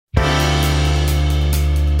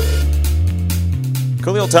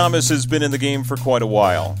Kahlil Thomas has been in the game for quite a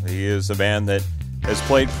while. He is a man that has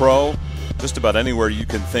played pro just about anywhere you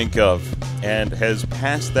can think of and has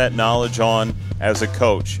passed that knowledge on as a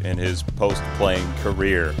coach in his post-playing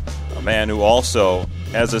career. A man who also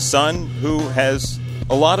has a son who has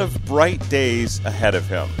a lot of bright days ahead of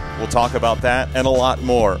him. We'll talk about that and a lot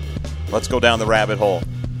more. Let's go down the rabbit hole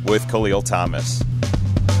with Kahlil Thomas.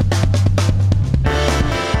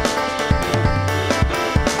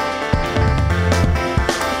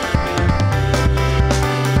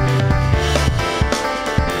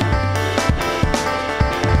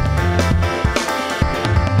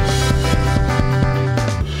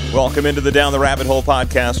 Welcome into the Down the Rabbit Hole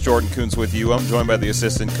podcast. Jordan Kuhns with you. I'm joined by the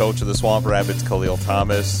assistant coach of the Swamp Rabbits, Kahlil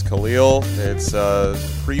Thomas. Kahlil, it's a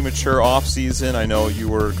premature off-season. I know you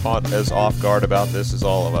were caught as off guard about this as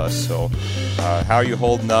all of us. So how are you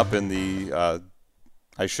holding up in the,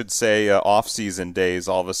 off-season days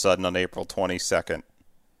all of a sudden on April 22nd?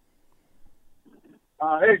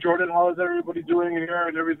 Hey, Jordan, how is everybody doing here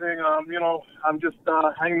and everything? I'm just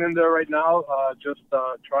hanging in there right now,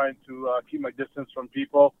 trying to keep my distance from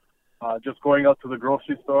people, just going out to the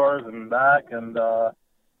grocery stores and back and,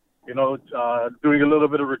 doing a little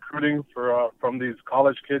bit of recruiting from these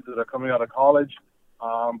college kids that are coming out of college.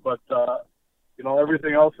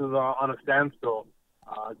 Everything else is on a standstill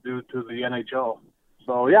due to the NHL.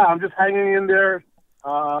 So, yeah, I'm just hanging in there,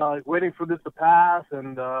 waiting for this to pass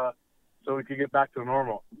and so we can get back to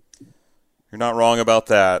normal. You're not wrong about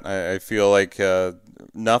that. I feel like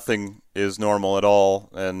nothing is normal at all,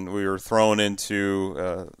 and we were thrown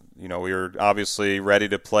into, we were obviously ready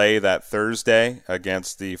to play that Thursday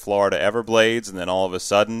against the Florida Everblades, and then all of a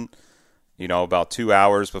sudden, about 2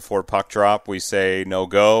 hours before puck drop, we say no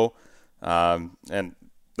go, and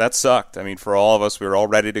that sucked. I mean, for all of us, we were all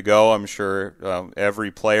ready to go. I'm sure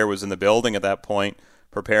every player was in the building at that point,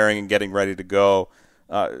 preparing and getting ready to go.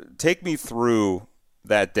 Take me through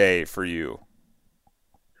that day for you.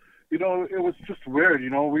 It was just weird.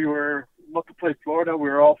 We were about to play Florida. We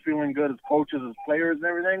were all feeling good as coaches, as players and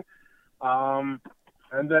everything.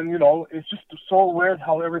 And then, it's just so weird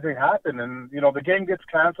how everything happened. And, the game gets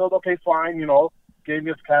canceled. Okay, fine. Game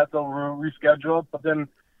gets canceled, rescheduled. But then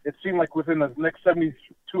it seemed like within the next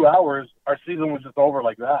 72 hours, our season was just over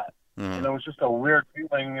like that. Mm-hmm. And it was just a weird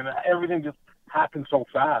feeling. And everything just happened so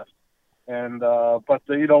fast. And there's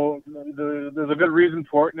a good reason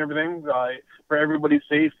for it and everything, for everybody's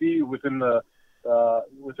safety within the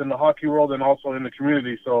hockey world and also in the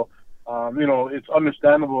community. So it's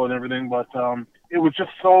understandable and everything, but it was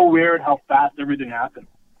just so weird how fast everything happened.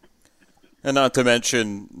 And not to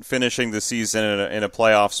mention finishing the season in a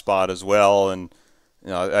playoff spot as well. And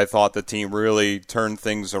I thought the team really turned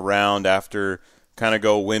things around after kind of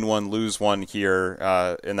go win one, lose one here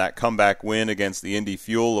in that comeback win against the Indy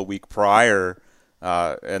Fuel a week prior,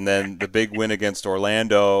 and then the big win against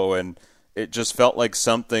Orlando, and it just felt like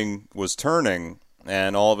something was turning,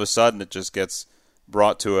 and all of a sudden it just gets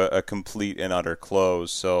brought to a complete and utter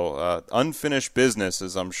close. So unfinished business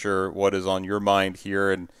is, I'm sure, what is on your mind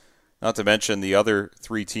here, and not to mention the other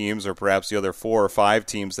three teams or perhaps the other 4 or 5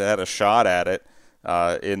 teams that had a shot at it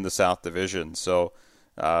in the South Division. So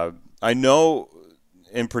I know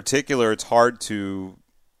in particular it's hard to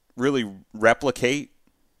really replicate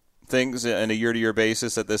things on a year-to-year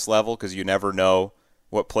basis at this level because you never know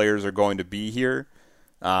what players are going to be here.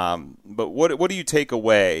 But what do you take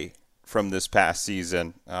away from this past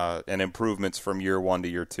season and improvements from year 1 to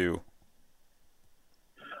year 2?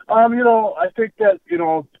 I think that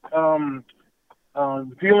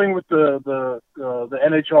dealing with the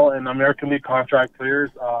NHL and American League contract players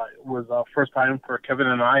was first time for Kevin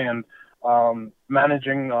and I, and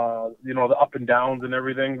managing the up and downs and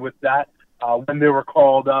everything with that when they were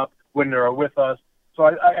called up, when they were with us. So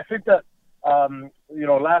I think that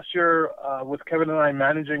last year with Kevin and I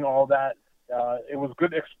managing all that, it was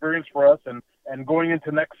good experience for us, and going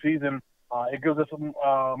into next season, it gives us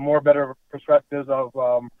more better perspectives of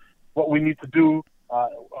what we need to do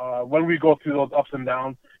when we go through those ups and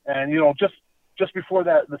downs. And just before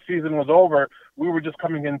that the season was over, we were just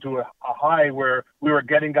coming into a high where we were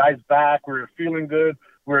getting guys back, we were feeling good,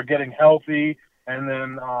 we were getting healthy, and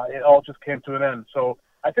then it all just came to an end. So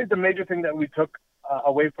I think the major thing that we took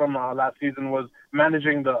away from last season was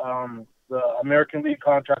managing the American League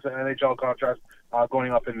contracts and NHL contracts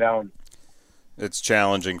going up and down. It's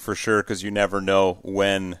challenging for sure because you never know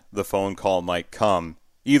when the phone call might come.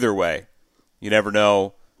 Either way, you never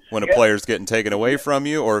know when a player's getting taken away from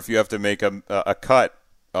you, or if you have to make a cut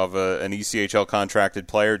of an ECHL contracted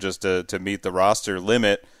player just to meet the roster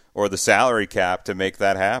limit or the salary cap to make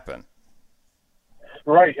that happen.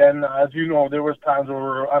 Right, and as you know, there was times where we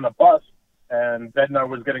were on a bus and Bednar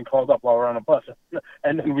was getting called up while we're on a bus,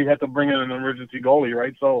 and then we had to bring in an emergency goalie,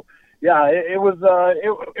 right? So, yeah, it was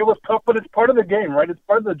tough, but it's part of the game, right? It's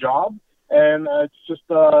part of the job, and it's just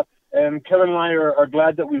and Kevin and I are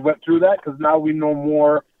glad that we went through that because now we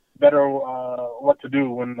know better what to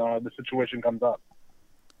do when the situation comes up.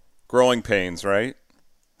 Growing pains, right?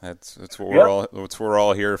 That's what we're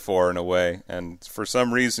all here for in a way. And for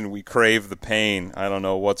some reason we crave the pain. I don't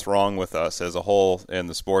know what's wrong with us as a whole in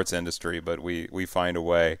the sports industry, but we find a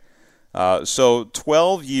way. So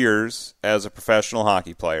 12 years as a professional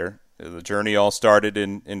hockey player. The journey all started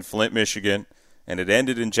in Flint, Michigan, and it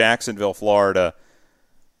ended in Jacksonville, Florida.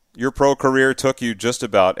 Your pro career took you just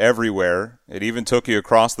about everywhere. It even took you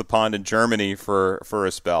across the pond in Germany for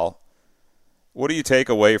a spell. What do you take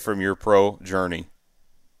away from your pro journey?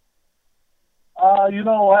 You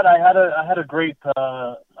know what? I had a great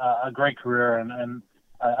career, and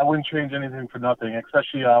I wouldn't change anything for nothing,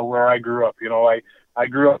 especially where I grew up. You know, I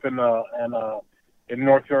grew up in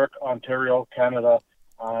North York, Ontario, Canada,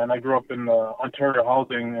 and I grew up in Ontario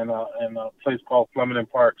housing in a place called Flemington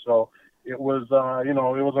Park. So it was it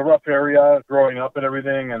was a rough area growing up and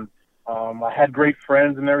everything, and I had great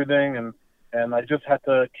friends and everything, and I just had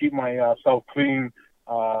to keep myself clean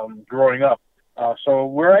growing up. So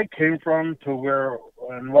where I came from to where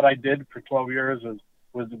and what I did for 12 years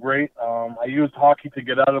was great. I used hockey to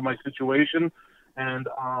get out of my situation, and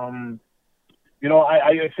I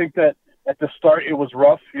think that at the start it was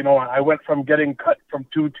rough. You know, I went from getting cut from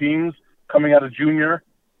 2 teams coming out of junior,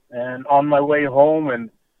 and on my way home,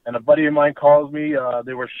 and a buddy of mine calls me.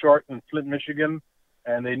 They were short in Flint, Michigan,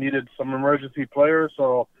 and they needed some emergency players.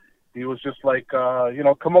 So he was just like,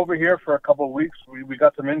 come over here for a couple of weeks. We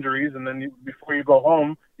got some injuries, and then before you go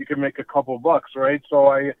home, you can make a couple of bucks, right? So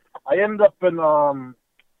I ended up in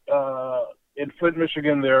Flint,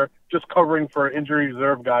 Michigan there, just covering for injury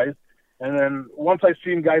reserve guys. And then once I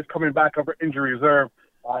seen guys coming back over injury reserve,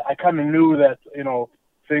 I kind of knew that,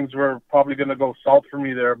 things were probably going to go south for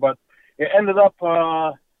me there. But it ended up,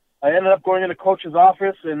 I ended up going in the coach's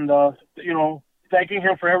office and, thanking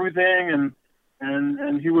him for everything.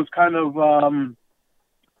 And he was kind of,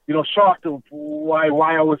 shocked of why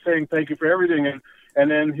I was saying thank you for everything.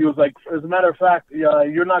 And then he was like, as a matter of fact,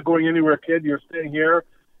 you're not going anywhere, kid. You're staying here.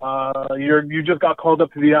 You just got called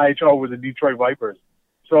up to the IHL with the Detroit Vipers.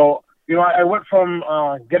 So, I went from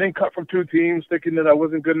getting cut from 2 teams, thinking that I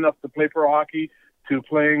wasn't good enough to play pro hockey, to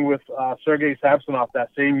playing with Sergei Samsonov that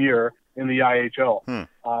same year in the IHL. And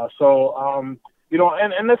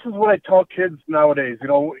this is what I tell kids nowadays.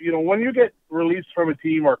 When you get released from a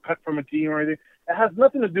team or cut from a team or anything, it has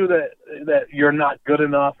nothing to do that you're not good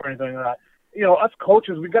enough or anything like that. Us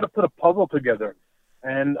coaches, we got to put a puzzle together,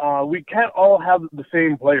 and we can't all have the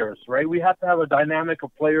same players, right? We have to have a dynamic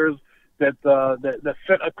of players that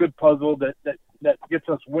fit a good puzzle that gets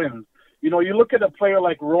us wins. You look at a player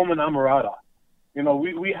like Roman Amorata.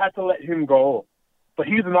 We had to let him go, but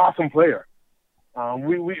he's an awesome player.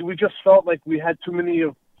 We just felt like we had too many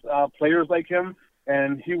players like him,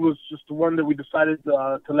 and he was just the one that we decided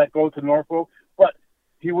to let go to Norfolk. But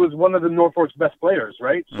he was one of the Norfolk's best players,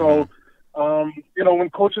 right? Mm-hmm. So, when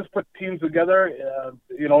coaches put teams together,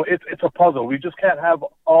 it's a puzzle. We just can't have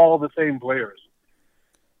all the same players.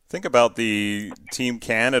 Think about the Team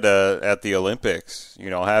Canada at the Olympics,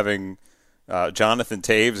 having Jonathan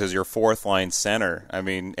Toews as your 4th-line center. I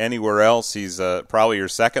mean, anywhere else he's probably your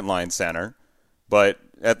 2nd-line center. But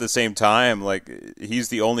at the same time, like, he's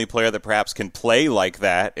the only player that perhaps can play like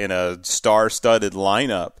that in a star-studded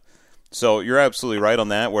lineup. So you're absolutely right on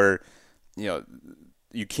that, where,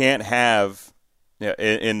 you can't have,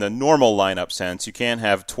 in the normal lineup sense, you can't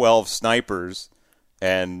have 12 snipers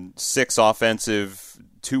and 6 offensive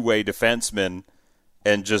two-way defensemen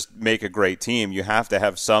and just make a great team. You have to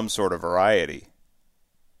have some sort of variety.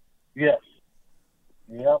 Yes.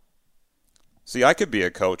 Yep. See, I could be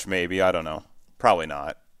a coach, maybe. I don't know. Probably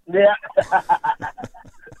not. Yeah.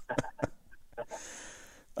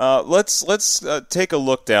 Let's take a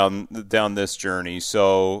look down this journey.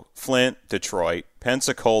 So Flint, Detroit,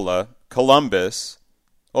 Pensacola, Columbus,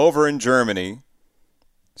 over in Germany.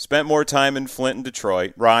 Spent more time in Flint and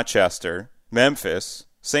Detroit, Rochester, Memphis,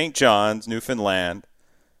 St. John's, Newfoundland.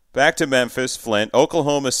 Back to Memphis, Flint,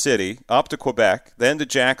 Oklahoma City, up to Quebec, then to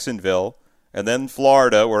Jacksonville, and then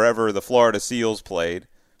Florida, wherever the Florida Seals played,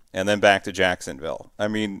 and then back to Jacksonville. I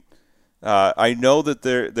mean, I know that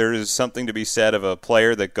there is something to be said of a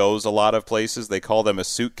player that goes a lot of places. They call them a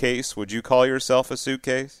suitcase. Would you call yourself a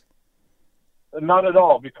suitcase? Not at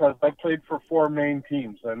all, because I played for 4 main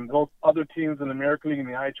teams, and those other teams in the American League and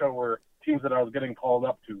the IHL were teams that I was getting called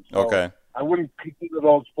up to. So okay. I wouldn't consider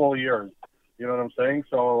those full years. You know what I'm saying?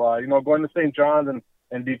 So, going to St. John's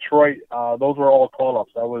and Detroit, those were all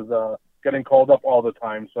call-ups. I was getting called up all the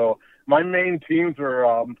time. So my main teams were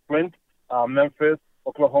Flint, Memphis,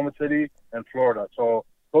 Oklahoma City, and Florida. So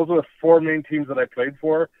those were the 4 main teams that I played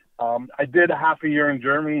for. I did half a year in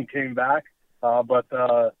Germany and came back. But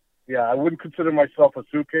I wouldn't consider myself a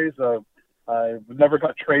suitcase. I never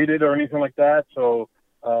got traded or anything like that. So,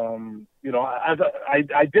 I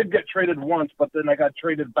did get traded once, but then I got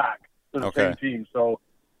traded back to the same team. So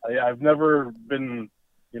I've never been,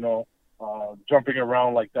 jumping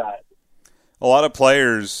around like that. A lot of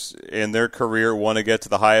players in their career want to get to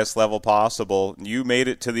the highest level possible. You made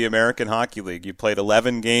it to the American Hockey League. You played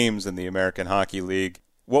 11 games in the American Hockey League.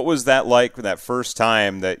 What was that like that first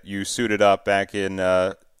time that you suited up back in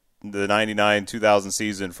the 99-2000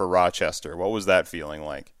 season for Rochester? What was that feeling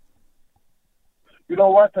like? You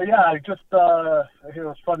know what? I just it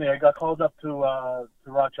was funny. I got called up to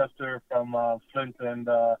Rochester from Flint, and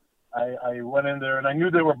I went in there, and I knew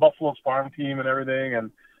they were Buffalo's farm team and everything.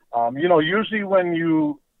 And usually when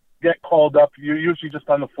you get called up, you're usually just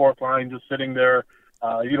on the fourth line, just sitting there.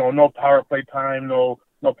 No power play time, no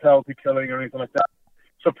penalty killing or anything like that.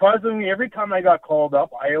 Surprisingly, every time I got called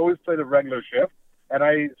up, I always played a regular shift,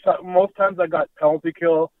 and most times I got penalty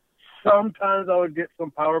kill. Sometimes I would get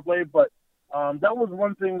some power play, but that was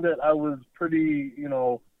one thing that I was pretty,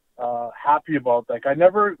 happy about. Like, I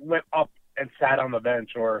never went up and sat on the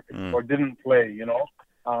bench or didn't play,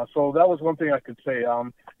 So that was one thing I could say.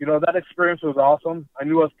 That experience was awesome. I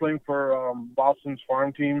knew I was playing for Boston's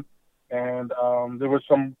farm team, and there were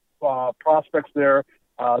some prospects there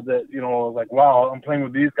that, like, wow, I'm playing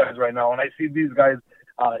with these guys right now. And I see these guys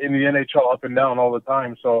in the NHL up and down all the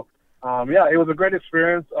time. So, it was a great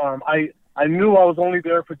experience. I knew I was only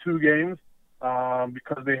there for 2 games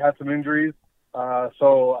because they had some injuries.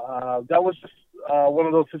 So that was just one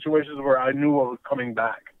of those situations where I knew I was coming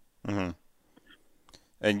back. Mm-hmm.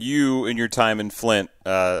 And you, in your time in Flint,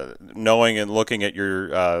 knowing and looking at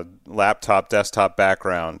your desktop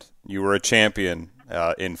background, you were a champion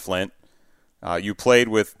in Flint. You played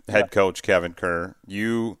with head coach Kevin Kerr.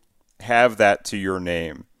 You have that to your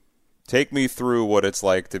name. Take me through what it's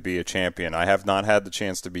like to be a champion. I have not had the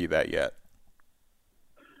chance to be that yet.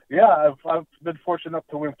 Yeah, I've been fortunate enough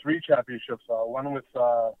to win 3 championships. One with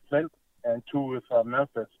Flint and 2 with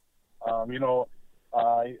Memphis. And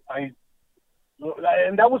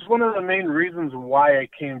that was one of the main reasons why I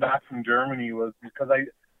came back from Germany, was because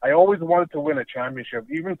I always wanted to win a championship,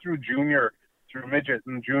 even through midget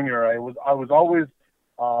and junior. I was always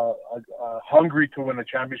hungry to win a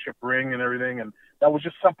championship ring and everything, and that was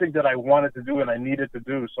just something that I wanted to do and I needed to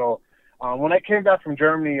do. So when I came back from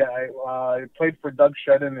Germany, I played for Doug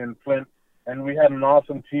Shedden in Flint, and we had an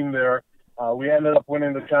awesome team there. We ended up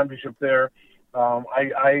winning the championship there.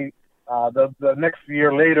 The next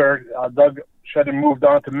year later, Doug Shedden moved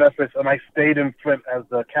on to Memphis, and I stayed in Flint as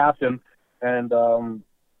the captain. And,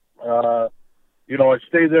 I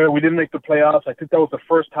stayed there. We didn't make the playoffs. I think that was the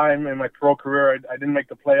first time in my pro career I didn't make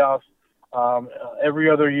the playoffs. Every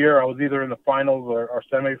other year I was either in the finals or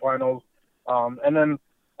semifinals. And then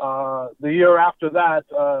the year after that,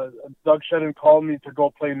 Doug Shedden called me to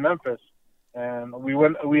go play in Memphis. And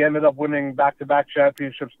we ended up winning back-to-back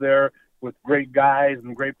championships there with great guys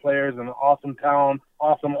and great players and an awesome town,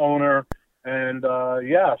 awesome owner. And,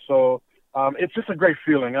 so it's just a great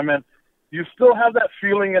feeling. I mean, you still have that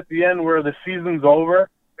feeling at the end where the season's over.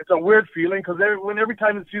 It's a weird feeling because every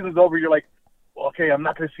time the season's over, you're like, well, okay, I'm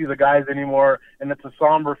not going to see the guys anymore, and it's a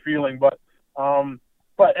somber feeling. But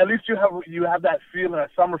at least you have that feeling,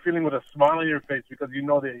 that summer feeling with a smile on your face because you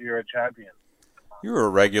know that you're a champion. You were a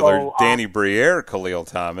regular Danny Briere, Kahlil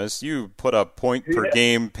Thomas. You put up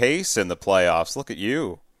point-per-game pace in the playoffs. Look at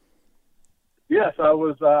you. Yes, I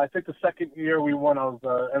was. I think the second year we won, I was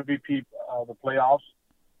MVP of the playoffs.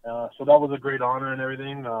 So that was a great honor and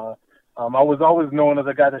everything. I was always known as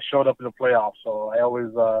a guy that showed up in the playoffs. So I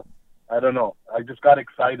always, I don't know, I just got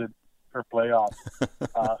excited for playoffs.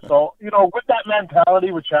 So, with that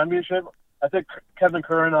mentality with championship, I think Kevin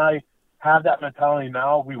Kerr and I have that mentality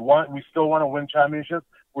now. We still want to win championships.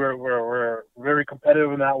 We're very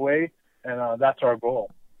competitive in that way, and that's our goal.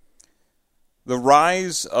 The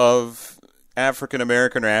rise of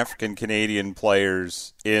African-American or African-Canadian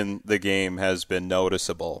players in the game has been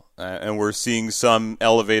noticeable, and we're seeing some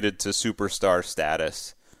elevated to superstar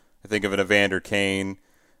status. I think of an Evander Kane,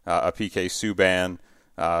 a PK Subban,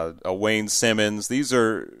 a Wayne Simmons. These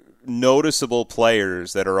are noticeable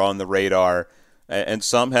players that are on the radar, and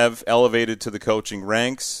some have elevated to the coaching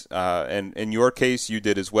ranks, and in your case, you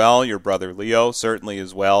did as well. Your brother Leo certainly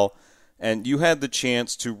as well. and you had the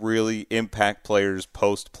chance to really impact players'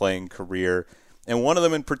 post-playing career. And one of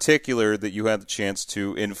them in particular that you had the chance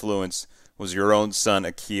to influence was your own son,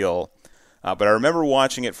 Akil. But I remember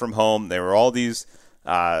watching it from home. There were all these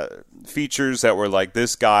features that were like,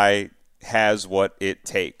 this guy has what it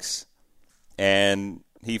takes. And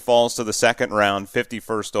he falls to the second round,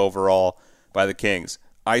 51st overall by the Kings.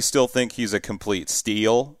 I still think he's a complete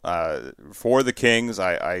steal for the Kings.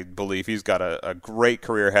 I believe he's got a great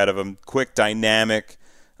career ahead of him. Quick, dynamic,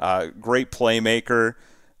 great playmaker.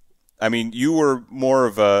 I mean, you were more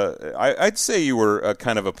of I'd say you were a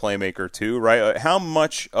kind of a playmaker too, right? How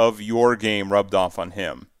much of your game rubbed off on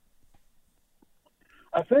him?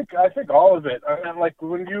 I think all of it. I mean, like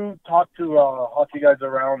when you talk to hockey guys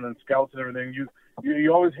around and scouts and everything,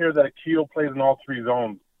 you always hear that Akil plays in all three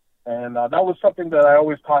zones, and that was something that I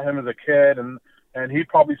always taught him as a kid, and he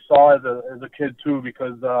probably saw as a kid too,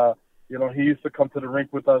 because he used to come to the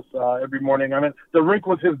rink with us every morning. I mean, the rink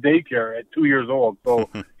was his daycare at 2 years old, so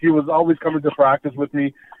he was always coming to practice with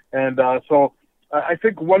me, and so I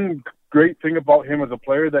think one great thing about him as a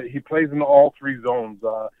player that he plays in all three zones.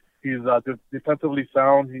 He's defensively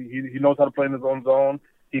sound. He knows how to play in his own zone.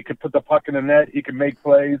 He can put the puck in the net. He can make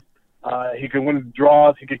plays. He can win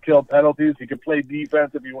draws. He can kill penalties. He can play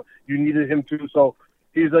defense if you needed him to. So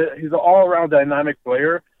he's an all-around dynamic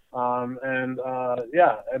player. And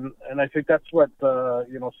I think that's what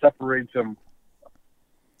separates him.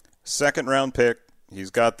 Second round pick.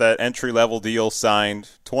 He's got that entry-level deal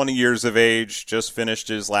signed. 20 years of age. Just finished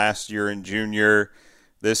his last year in junior.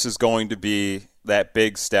 This is going to be that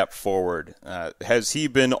big step forward. Has he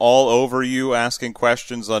been all over you asking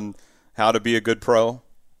questions on how to be a good pro?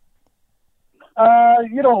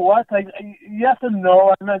 You know what? Yes and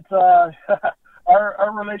no. I meant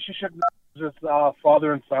our relationship now is just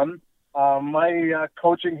father and son. My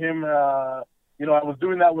coaching him, I was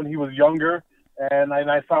doing that when he was younger, and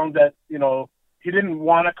I found that, he didn't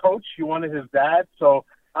want to coach. He wanted his dad. So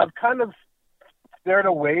I've kind of steered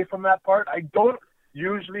away from that part. I don't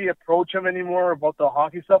usually approach him anymore about the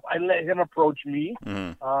hockey stuff. I let him approach me.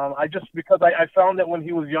 Because I found that when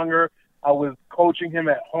he was younger, I was coaching him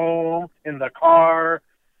at home, in the car,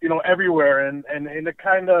 everywhere. And it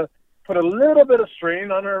kind of put a little bit of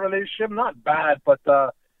strain on our relationship. Not bad, but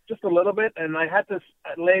just a little bit. And I had to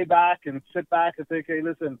lay back and sit back and think, hey,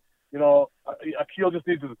 listen, Akil just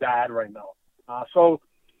needs his dad right now. So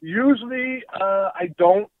usually I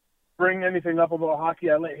don't bring anything up about hockey.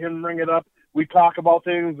 I let him bring it up. We talk about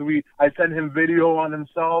things. I send him video on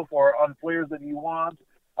himself or on players that he wants.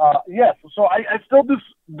 Yes, so I still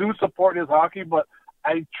do support his hockey, but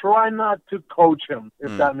I try not to coach him,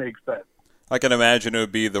 if that makes sense. I can imagine it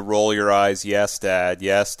would be the roll your eyes, yes, Dad,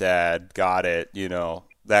 got it,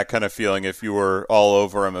 that kind of feeling if you were all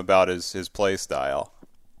over him about his play style.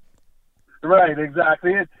 Right,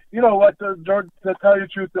 exactly. And you know what, George, to tell you the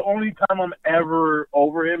truth, the only time I'm ever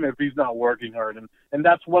over him if he's not working hard. And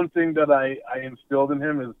that's one thing that I instilled in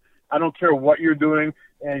him is I don't care what you're doing,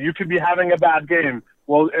 and you could be having a bad game.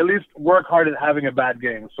 Well, at least work hard at having a bad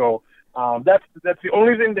game. So that's the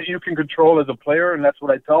only thing that you can control as a player, and that's what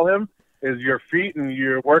I tell him, is your feet and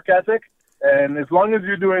your work ethic. And as long as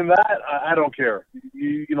you're doing that, I don't care.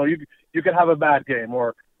 You could have a bad game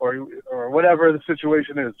or whatever the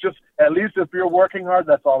situation is. Just at least if you're working hard,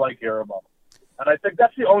 that's all I care about. And I think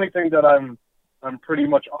that's the only thing that I'm pretty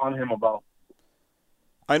much on him about.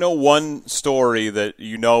 I know one story that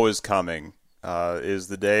is coming is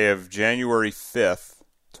the day of January 5th,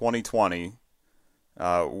 2020.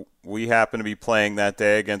 We happen to be playing that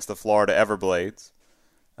day against the Florida Everblades.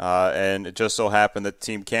 And it just so happened that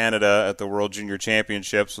Team Canada at the World Junior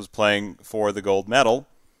Championships was playing for the gold medal.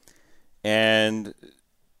 And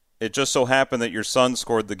it just so happened that your son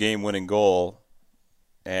scored the game-winning goal,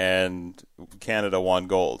 and Canada won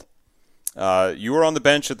gold. You were on the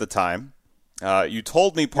bench at the time. You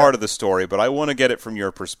told me part of the story, but I want to get it from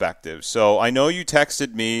your perspective. So I know you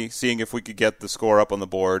texted me seeing if we could get the score up on the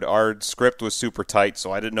board. Our script was super tight,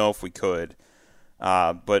 so I didn't know if we could.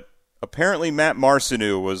 But apparently Matt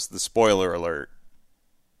Marcineau was the spoiler alert.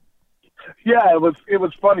 Yeah, it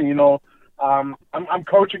was funny. I'm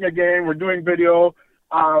coaching a game. We're doing video.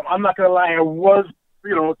 I'm not going to lie. I was,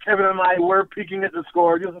 Kevin and I were peeking at the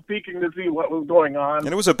score, just peeking to see what was going on. And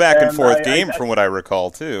it was a back-and-forth game from what I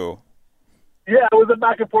recall, too. Yeah, it was a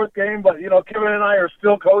back-and-forth game, but, Kevin and I are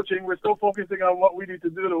still coaching. We're still focusing on what we need to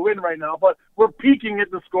do to win right now, but we're peeking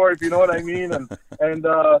at the score, if you know what I mean. And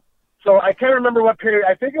so I can't remember what period.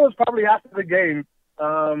 I think it was probably after the game,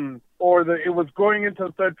 it was going into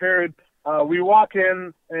the third period. We walk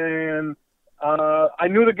in, and I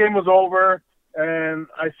knew the game was over. And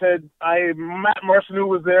I said, Matt Marcineau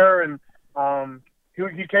was there, and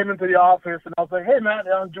he came into the office, and I was like, "Hey, man,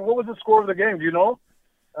 what was the score of the game? Do you know?"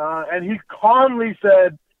 And he calmly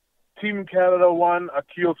said, Team Canada won.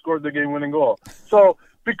 Akil scored the game-winning goal. So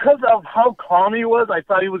because of how calm he was, I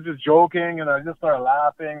thought he was just joking, and I just started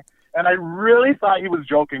laughing. And I really thought he was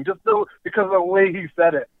joking, because of the way he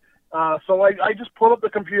said it. So I just pulled up the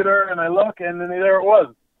computer, and I look, and then there it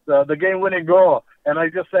was, the game-winning goal. And I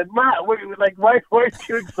just said, Matt, why are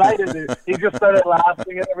you excited? He just started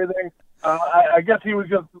laughing and everything. I guess he was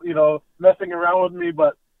just, messing around with me,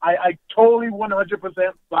 but I totally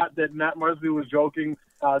 100% thought that Matt Marsley was joking,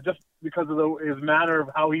 just because of his manner of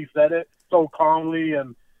how he said it so calmly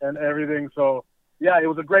and everything. So, yeah, it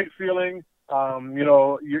was a great feeling.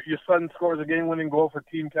 Your son scores a game-winning goal for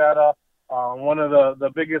Team Canada, one of the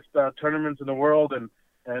biggest tournaments in the world, and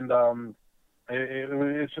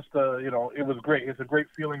it's just it was great. It's a great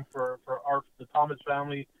feeling for the Thomas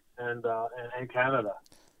family and Canada.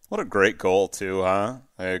 What a great goal too, huh?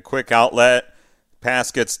 A quick outlet.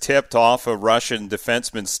 Pass gets tipped off a Russian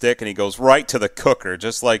defenseman's stick, and he goes right to the cooker,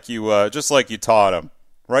 just like you taught him.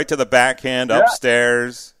 Right to the backhand,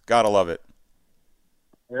 upstairs. Gotta love it.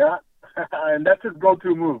 Yeah, and that's his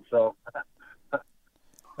go-to move. So,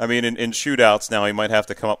 I mean, in shootouts now, he might have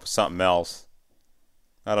to come up with something else.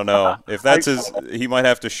 I don't know if that's he might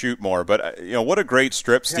have to shoot more. But what a great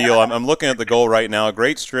strip steal! I'm looking at the goal right now. A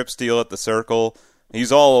great strip steal at the circle.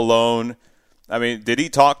 He's all alone. I mean, did he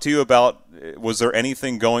talk to you about, was there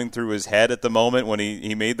anything going through his head at the moment when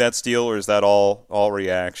he made that steal, or is that all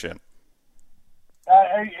reaction?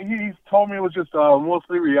 He told me it was just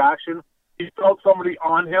mostly reaction. He felt somebody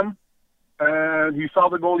on him, and he saw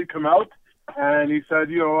the goalie come out, and he said,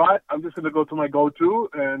 you know what, I'm just going to go to my go-to,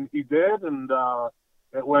 and he did, and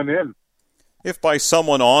it went in. If by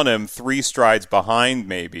someone on him 3 strides behind,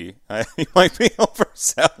 maybe, he might be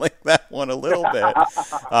overselling that one a little bit.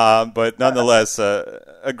 But nonetheless,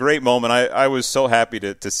 a great moment. I was so happy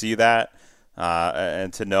to see that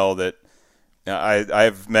and to know that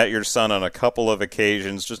I've met your son on a couple of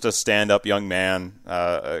occasions, just a stand-up young man,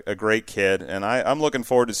 a great kid, and I'm looking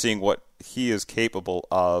forward to seeing what he is capable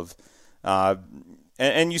of.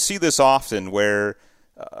 And you see this often where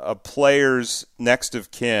a player's next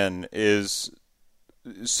of kin is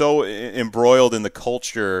so embroiled in the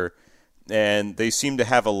culture and they seem to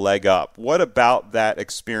have a leg up. What about that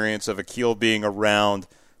experience of Akil being around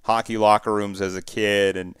hockey locker rooms as a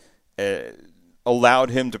kid and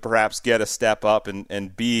allowed him to perhaps get a step up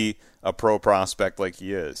and be a pro prospect like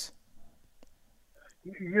he is?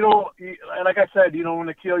 Like I said, when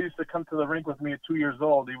Akil used to come to the rink with me at 2 years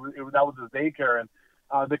old, that was his daycare, and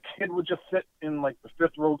the kid would just sit in like the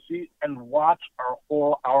 5th row seat and watch our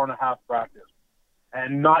whole hour and a half practice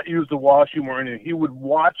and not use the washroom or anything. He would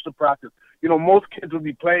watch the practice. Most kids would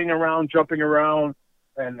be playing around, jumping around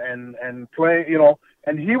and playing,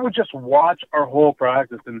 and he would just watch our whole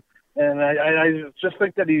practice. And I just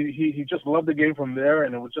think that he just loved the game from there,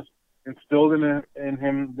 and it was just instilled in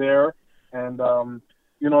him there. And,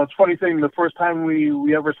 it's a funny thing, the first time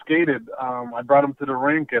we ever skated, I brought him to the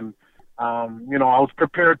rink, and I was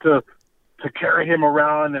prepared to carry him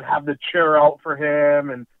around and have the chair out for him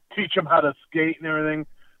and teach him how to skate and everything.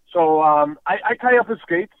 So I tie up his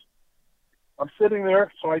skates. I'm sitting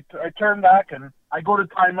there, so I turn back and I go to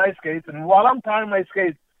tie my skates. And while I'm tying my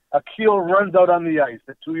skates, Akil runs out on the ice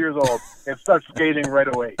at 2 years old and starts skating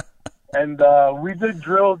right away. And we did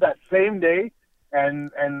drills that same day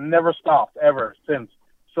and never stopped ever since.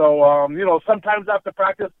 So, sometimes after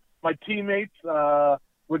practice, my teammates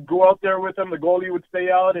would go out there with him. The goalie would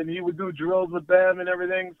stay out, and he would do drills with them and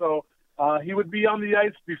everything. So he would be on the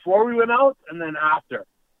ice before we went out and then after.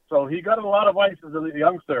 So he got a lot of ice as a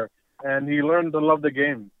youngster, and he learned to love the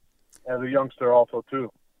game as a youngster also,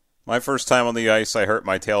 too. My first time on the ice, I hurt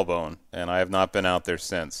my tailbone, and I have not been out there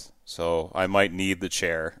since. So I might need the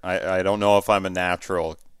chair. I don't know if I'm a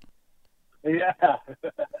natural. Yeah.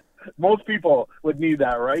 Most people would need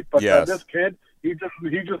that, right? But yes. This kid, he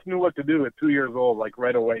just knew what to do at 2 years old, like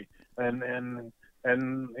right away. And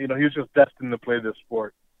he was just destined to play this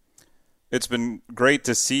sport. It's been great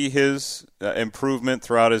to see his improvement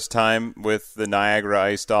throughout his time with the Niagara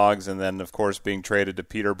Ice Dogs, and then, of course, being traded to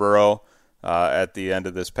Peterborough at the end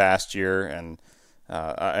of this past year. And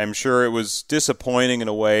I'm sure it was disappointing in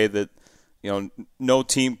a way that no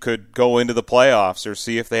team could go into the playoffs or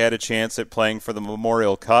see if they had a chance at playing for the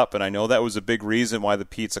Memorial Cup. And I know that was a big reason why the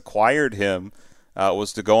Petes acquired him,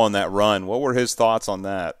 was to go on that run. What were his thoughts on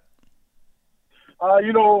that?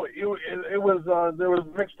 It was there was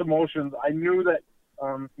mixed emotions. I knew that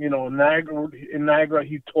in Niagara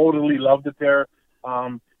he totally loved it there.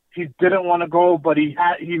 He didn't want to go, but he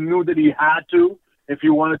knew that he had to if he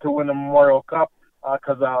wanted to win the Memorial Cup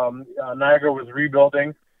because Niagara was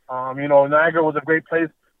rebuilding. Niagara was a great place.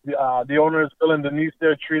 The owners, Bill and Denise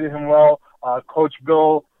there, treated him well. Coach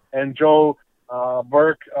Bill and Joe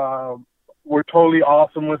Burke were totally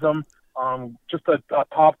awesome with him. Just a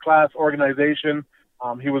top-class organization.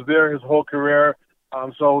 He was there his whole career.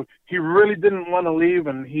 So he really didn't want to leave,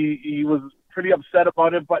 and he was pretty upset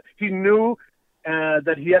about it. But he knew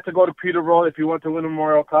that he had to go to Peterborough if he wanted to win a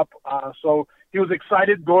Memorial Cup. So he was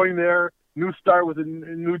excited going there, new start with a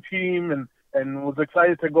new team, and was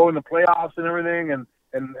excited to go in the playoffs and everything,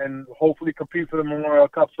 and hopefully compete for the Memorial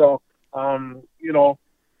Cup. So,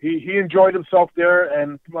 he enjoyed himself there,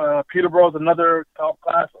 and Peterborough is another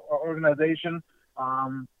top-class organization.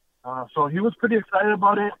 So he was pretty excited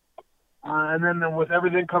about it. And then with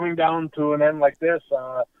everything coming down to an end like this,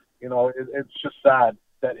 it's just sad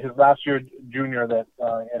that his last year junior that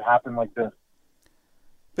it happened like this.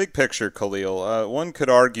 Big picture, Kahlil. One could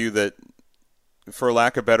argue that, for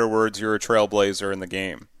lack of better words, you're a trailblazer in the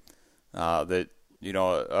game. That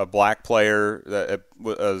a black player that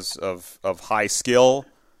was of high skill,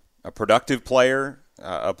 a productive player,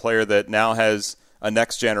 a player that now has a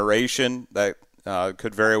next generation that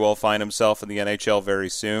could very well find himself in the NHL very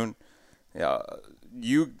soon.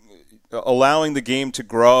 You allowing the game to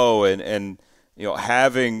grow and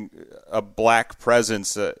having a black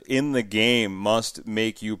presence in the game must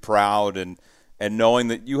make you proud, and knowing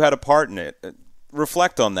that you had a part in it.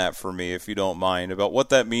 Reflect on that for me, if you don't mind, about what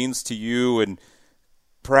that means to you and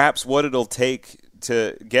perhaps what it'll take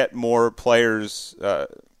to get more players,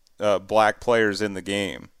 black players in the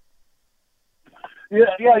game. Yeah.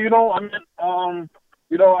 I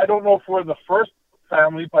don't know if we're the first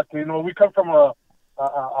family, but we come from a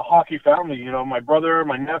hockey family. My brother,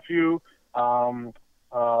 my nephew, my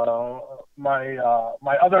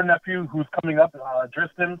other nephew who's coming up,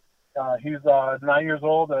 Tristan. He's 9 years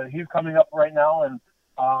old. He's coming up right now, and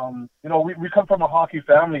we come from a hockey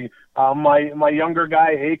family. My younger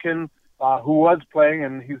guy, Akil, who was playing,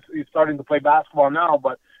 and he's starting to play basketball now.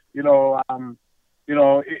 But it's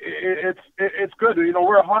good.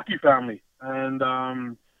 We're a hockey family, and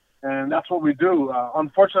that's what we do.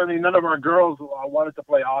 Unfortunately, none of our girls wanted to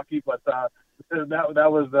play hockey, but that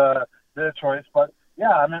was their choice. But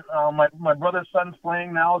yeah, my brother's son's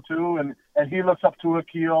playing now too, and he looks up to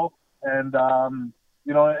Akil, and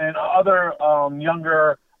and other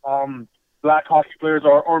younger black hockey players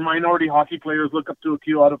or minority hockey players look up to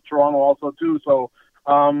Akil out of Toronto also too. So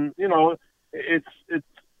I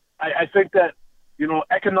think that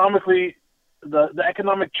economically the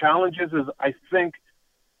economic challenges is, I think,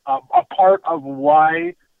 a part of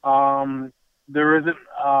why there isn't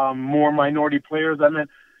more minority players.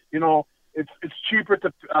 It's cheaper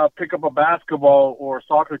to pick up a basketball or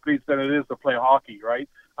soccer cleats than it is to play hockey, right?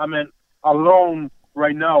 Alone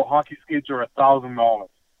right now, hockey skates are $1,000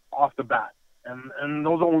 off the bat, and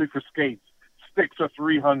those are only for skates. Sticks are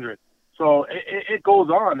 $300. So it goes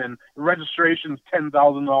on, and registration's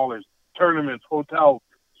 $10,000. Tournaments, hotels.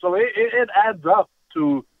 So it adds up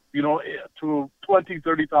to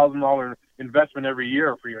 $20,000-$30,000 investment every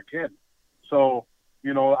year for your kid. So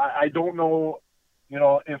I don't know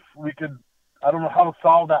if we could. I don't know how to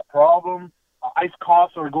solve that problem. Ice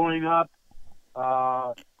costs are going up.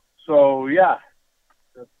 So yeah,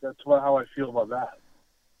 that's how I feel about that.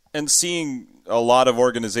 And seeing a lot of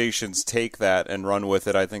organizations take that and run with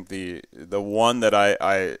it, I think the one that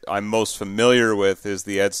I'm most familiar with is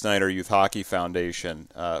the Ed Snyder Youth Hockey Foundation,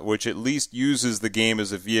 which at least uses the game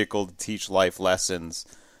as a vehicle to teach life lessons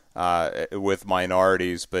with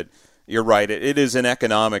minorities. But you're right, it is an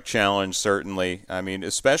economic challenge, certainly.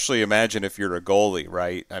 Especially imagine if you're a goalie,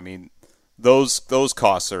 right? Those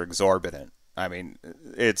costs are exorbitant.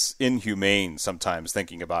 It's inhumane sometimes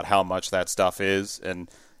thinking about how much that stuff is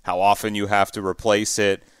and how often you have to replace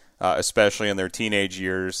it, especially in their teenage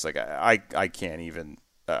years. Like I can't even,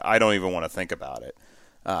 I don't even want to think about it.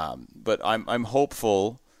 But I'm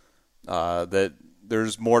hopeful that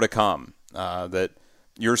there's more to come. That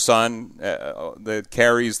your son that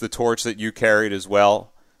carries the torch that you carried as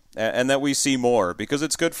well, and that we see more, because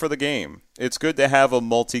it's good for the game. It's good to have a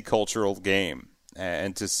multicultural game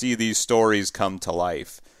and to see these stories come to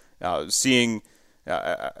life. Seeing.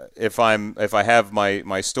 If I have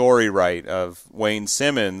my story right of Wayne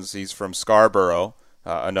Simmons, he's from Scarborough,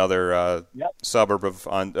 another suburb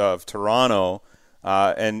of Toronto,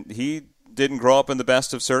 and he didn't grow up in the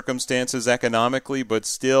best of circumstances economically, but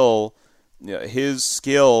still his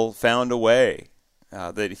skill found a way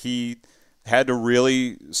that he had to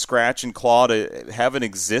really scratch and claw to have an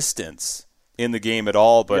existence in the game at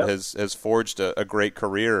all, but has forged a great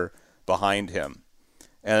career behind him.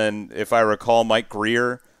 And if I recall, Mike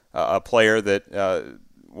Greer, a player that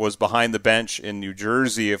was behind the bench in New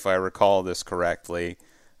Jersey, if I recall this correctly,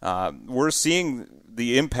 we're seeing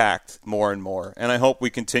the impact more and more, and I hope we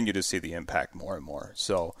continue to see the impact more and more.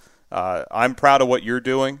 So I'm proud of what you're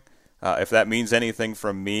doing. If that means anything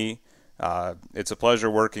from me, it's a pleasure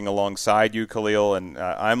working alongside you, Kahlil, and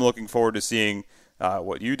I'm looking forward to seeing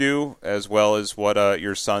what you do as well as what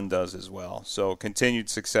your son does as well. So continued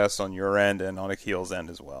success on your end and on Akil's end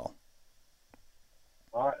as well.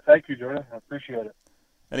 All right. Thank you, Jordan. I appreciate it.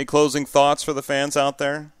 Any closing thoughts for the fans out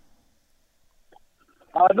there?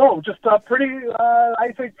 No, just I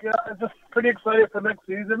think just pretty excited for next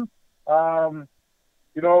season.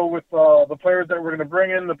 With the players that we're going to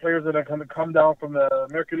bring in, the players that are going to come down from the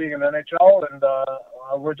American League and NHL,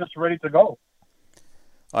 and we're just ready to go.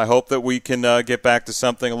 I hope that we can get back to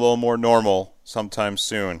something a little more normal sometime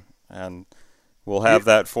soon, and we'll have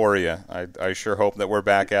that for you. I sure hope that we're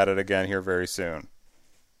back at it again here very soon.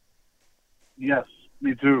 Yes,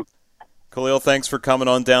 me too. Kahlil, thanks for coming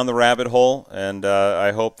on Down the Rabbit Hole, and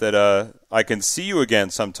I hope that I can see you again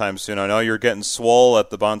sometime soon. I know you're getting swole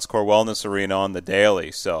at the Bon Secours Wellness Arena on the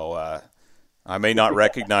daily, so I may not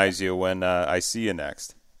recognize you when I see you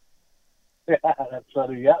next. Yeah, that's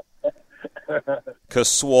funny, yeah.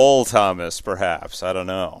 Kahlil Thomas, perhaps. I don't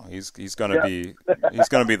know. He's going to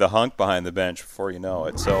be the hunk behind the bench before you know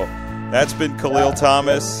it. So that's been Kahlil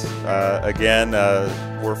Thomas. Again,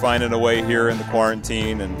 we're finding a way here in the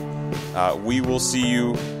quarantine, and we will see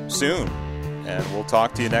you soon, and we'll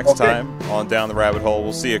talk to you next time on Down the Rabbit Hole.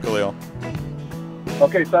 We'll see you, Kahlil.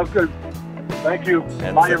 Okay, sounds good. Thank you.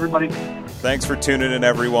 And bye, everybody. Thanks for tuning in,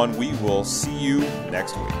 everyone. We will see you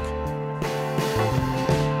next week.